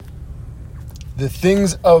The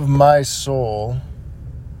Things of My Soul,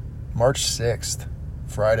 March 6th,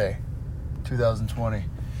 Friday, 2020.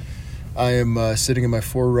 I am sitting in my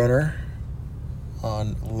 4Runner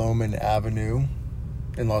on Loman Avenue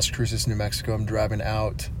in Las Cruces, New Mexico. I'm driving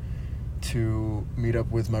out to meet up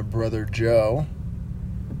with my brother Joe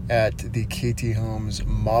at the KT Homes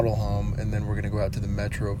model home, and then we're going to go out to the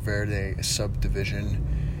Metro Verde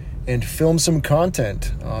subdivision and film some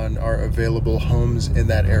content on our available homes in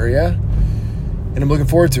that area. And I'm looking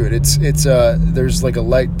forward to it. It's there's like a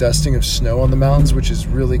light dusting of snow on the mountains, which is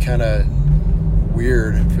really kind of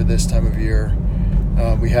weird for this time of year.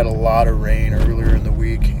 We had a lot of rain earlier in the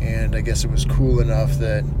week, and I guess it was cool enough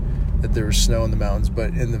that there was snow in the mountains, but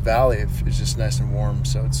in the valley it's just nice and warm.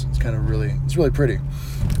 So it's kind of really pretty.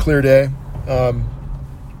 Clear day.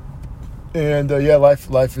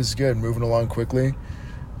 Life is good, moving along quickly.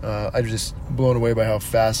 I'm just blown away by how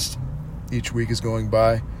fast each week is going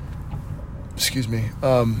by. Excuse me.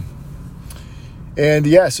 So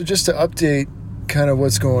just to update kind of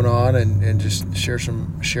what's going on and just share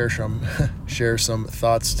some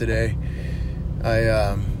thoughts today.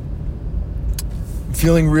 I'm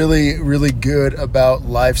feeling really, really good about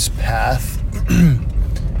life's path.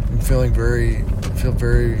 I feel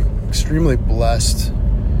very extremely blessed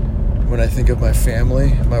when I think of my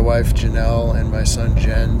family, my wife Janelle and my son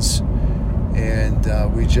Jens.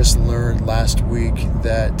 And we just learned last week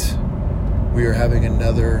that we are having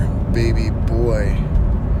another baby boy.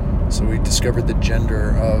 So we discovered the gender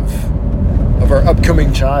of our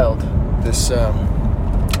upcoming child this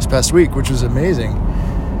past week, which was amazing.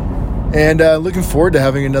 And looking forward to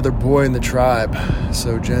having another boy in the tribe.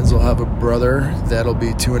 So Jens will have a brother that'll be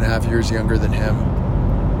 2.5 years younger than him.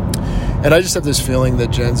 And I just have this feeling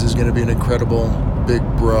that Jens is going to be an incredible big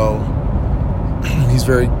bro. He's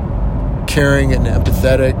very caring and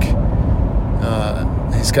empathetic.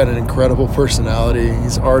 He's got an incredible personality.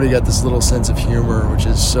 He's already got this little sense of humor, which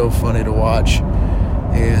is so funny to watch.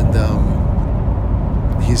 And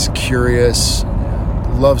he's curious,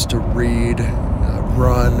 loves to read,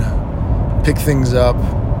 run, pick things up,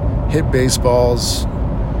 hit baseballs,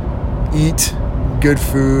 eat good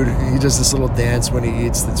food. He does this little dance when he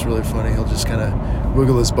eats that's really funny. He'll just kind of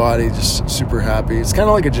wiggle his body, just super happy. It's kind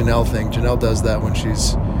of like a Janelle thing. Janelle does that when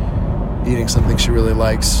she's eating something she really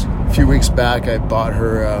likes. A few weeks back, I bought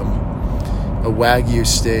her a Wagyu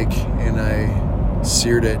steak, and I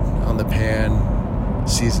seared it on the pan,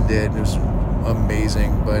 seasoned it. It was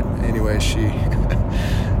amazing. But anyway,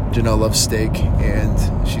 Janelle loves steak, and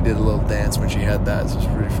she did a little dance when she had that. So it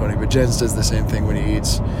was pretty funny. But Jens does the same thing when he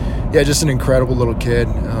eats. Yeah, just an incredible little kid.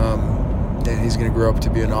 And he's going to grow up to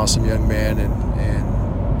be an awesome young man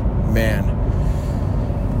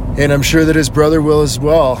and I'm sure that his brother will as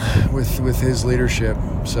well with his leadership.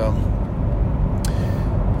 So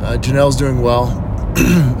Janelle's doing well.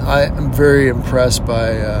 I'm very impressed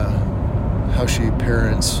by how she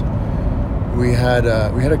parents. We had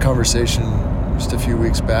a conversation just a few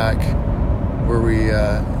weeks back where we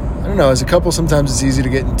I don't know, as a couple sometimes it's easy to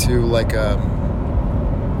get into like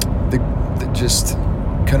the just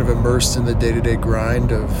kind of immersed in the day-to-day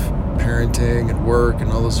grind of parenting and work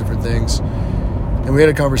and all those different things. And we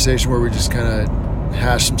had a conversation where we just kind of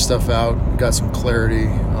hashed some stuff out, got some clarity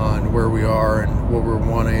on where we are and what we're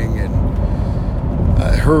wanting. And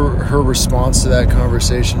her response to that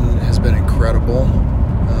conversation has been incredible.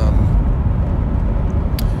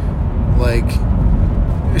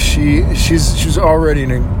 She's already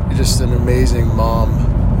just an amazing mom,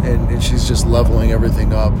 and she's just leveling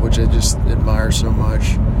everything up, which I just admire so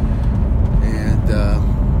much. And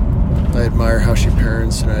I admire how she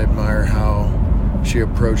parents, and I admire how she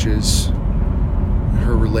approaches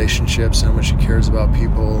her relationships, how much she cares about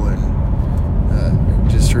people, and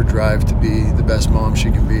just her drive to be the best mom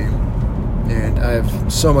she can be. And I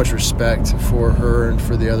have so much respect for her and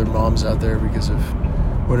for the other moms out there because of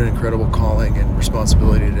what an incredible calling and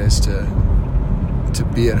responsibility it is to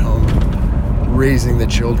be at home raising the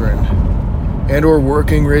children and or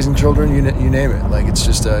working raising children, you name it. Like it's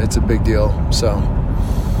a big deal. So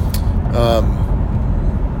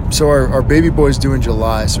our baby boy's due in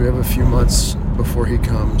July, so we have a few months before he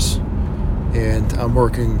comes, and I'm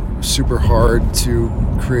working super hard to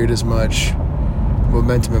create as much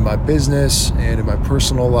momentum in my business and in my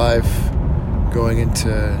personal life going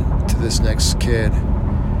into this next kid.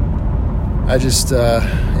 I just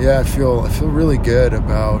I feel really good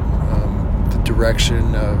about the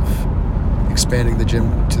direction of expanding the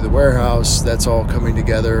gym to the warehouse. That's all coming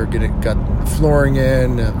together. Got flooring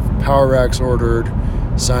in, power racks ordered,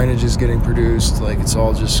 signage is getting produced. Like it's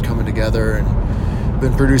all just coming together, and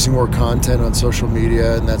been producing more content on social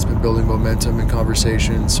media, and that's been building momentum and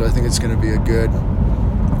conversation. So I think it's going to be a good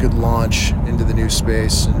launch into the new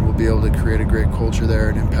space, and we'll be able to create a great culture there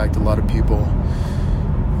and impact a lot of people.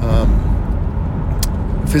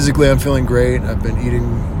 Physically, I'm feeling great. I've been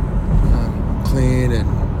eating clean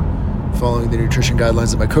and following the nutrition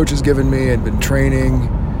guidelines that my coach has given me, and been training.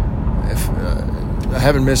 I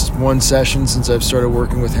haven't missed one session since I've started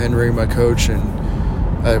working with Henry, my coach, and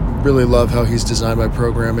I really love how he's designed my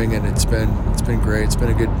programming, and it's been great. It's been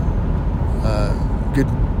a good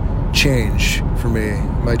change for me.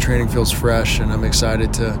 My training feels fresh, and I'm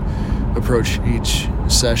excited to approach each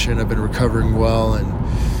session. I've been recovering well, and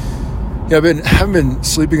haven't been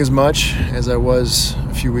sleeping as much as I was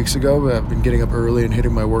a few weeks ago, but I've been getting up early and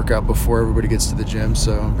hitting my workout before everybody gets to the gym.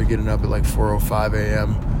 So I've been getting up at like 4:05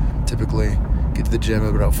 a.m. typically. Get to the gym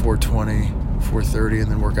at about 4:20, 4:30, and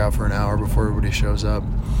then work out for an hour before everybody shows up.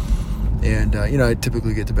 And, I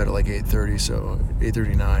typically get to bed at like 8:30, so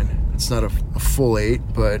 8:39. It's not a full 8,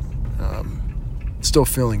 but still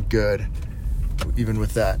feeling good, even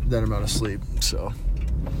with that amount of sleep. So,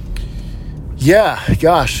 yeah,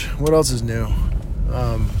 gosh, what else is new?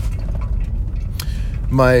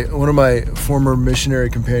 One of my former missionary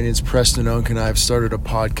companions, Preston Unk, and I have started a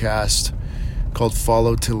podcast called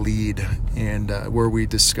Follow to Lead, and where we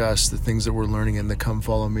discuss the things that we're learning in the Come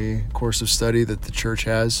Follow Me course of study that the church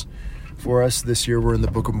has for us. This year we're in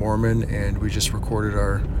the Book of Mormon, and we just recorded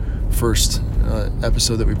our first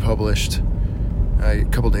episode that we published a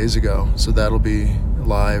couple days ago, so that'll be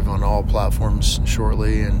live on all platforms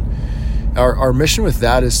shortly. And our mission with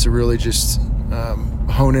that is to really just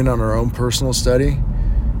hone in on our own personal study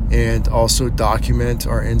and also document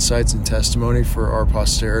our insights and testimony for our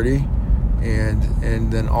posterity,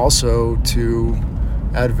 and then also to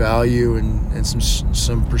add value and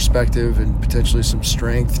some perspective and potentially some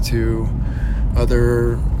strength to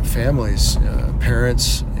other families,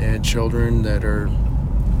 parents and children that are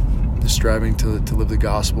striving to live the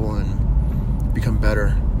gospel and become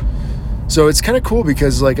better. So it's kind of cool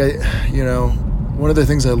because one of the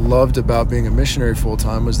things I loved about being a missionary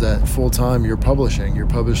full-time was that full-time you're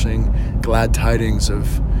publishing glad tidings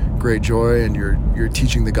of great joy, and you're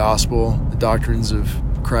teaching the gospel, the doctrines of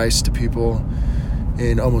Christ to people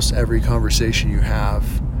in almost every conversation you have.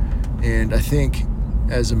 And I think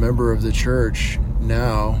as a member of the church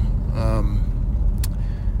now,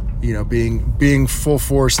 being full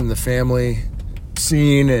force in the family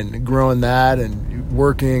scene and growing that and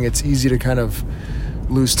working, it's easy to kind of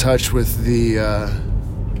lose touch with the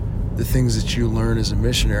things that you learn as a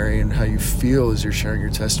missionary and how you feel as you're sharing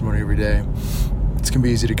your testimony every day. It's going to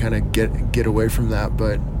be easy to kind of get away from that,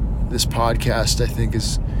 but this podcast, I think,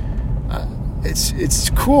 is it's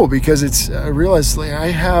cool because I realize I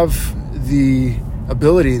have the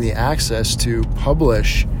ability and the access to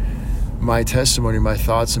publish my testimony, my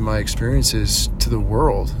thoughts, and my experiences to the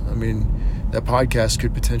world. I mean, that podcast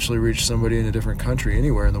could potentially reach somebody in a different country,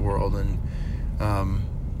 anywhere in the world, and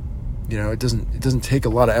it doesn't take a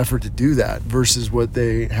lot of effort to do that versus what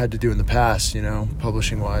they had to do in the past,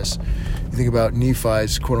 publishing wise. You think about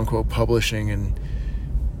Nephi's quote unquote publishing and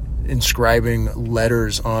inscribing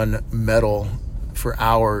letters on metal for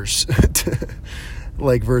hours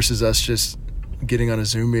versus us just getting on a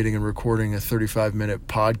Zoom meeting and recording a 35-minute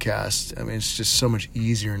podcast. I mean, it's just so much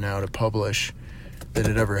easier now to publish than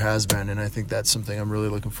it ever has been, and I think that's something I'm really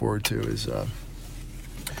looking forward to is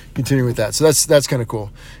continuing with that. So that's kind of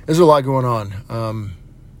cool. There's a lot going on.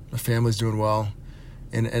 My family's doing well,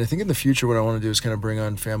 and I think in the future what I want to do is kind of bring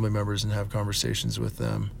on family members and have conversations with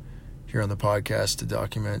them here on the podcast to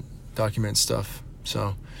document stuff.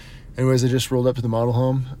 So anyways, I just rolled up to the model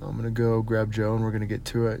home. I'm going to go grab Joe and we're going to get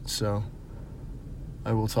to it. So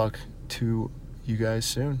I will talk to you guys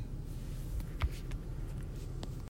soon.